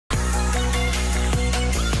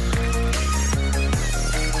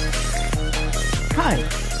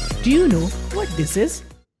Do you know what this is?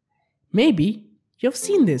 Maybe you have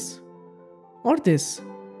seen this or this.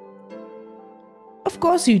 Of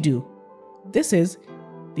course you do. This is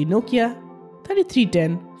the Nokia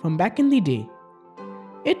 3310 from back in the day.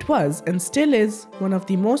 It was and still is one of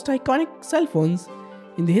the most iconic cell phones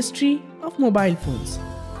in the history of mobile phones.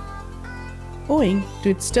 Owing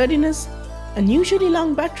to its sturdiness and usually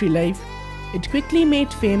long battery life, it quickly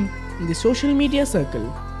made fame in the social media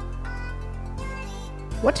circle.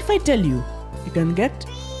 What if I tell you you can get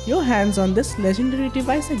your hands on this legendary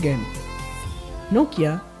device again?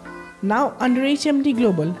 Nokia, now under HMD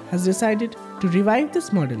Global, has decided to revive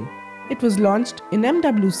this model. It was launched in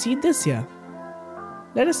MWC this year.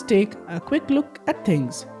 Let us take a quick look at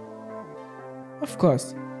things. Of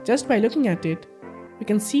course, just by looking at it, we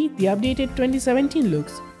can see the updated 2017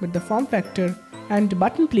 looks, but the form factor and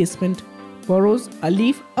button placement borrows a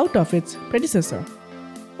leaf out of its predecessor.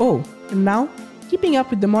 Oh, and now, keeping up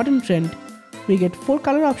with the modern trend, we get 4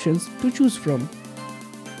 color options to choose from.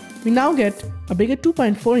 We now get a bigger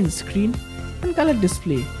 2.4-inch screen and colored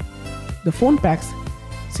display. The phone packs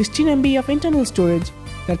 16 MB of internal storage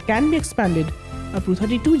that can be expanded up to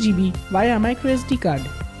 32 GB via microSD card.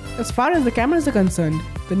 As far as the cameras are concerned,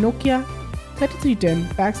 the Nokia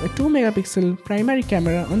 3310 packs a 2 megapixel primary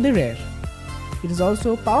camera on the rear. It is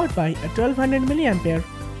also powered by a 1200 mAh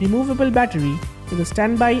removable battery with a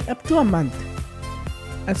standby up to a month.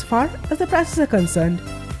 As far as the prices are concerned,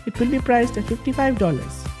 it will be priced at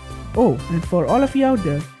 $55. Oh, and for all of you out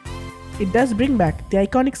there, it does bring back the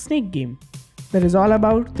iconic snake game. That is all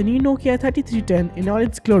about the new Nokia 3310 in all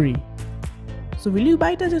its glory. So will you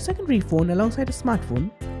buy it as your secondary phone alongside a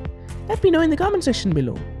smartphone? Let me know in the comment section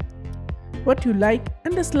below what you like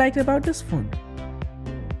and dislike about this phone.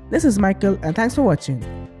 This is Michael and thanks for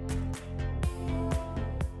watching.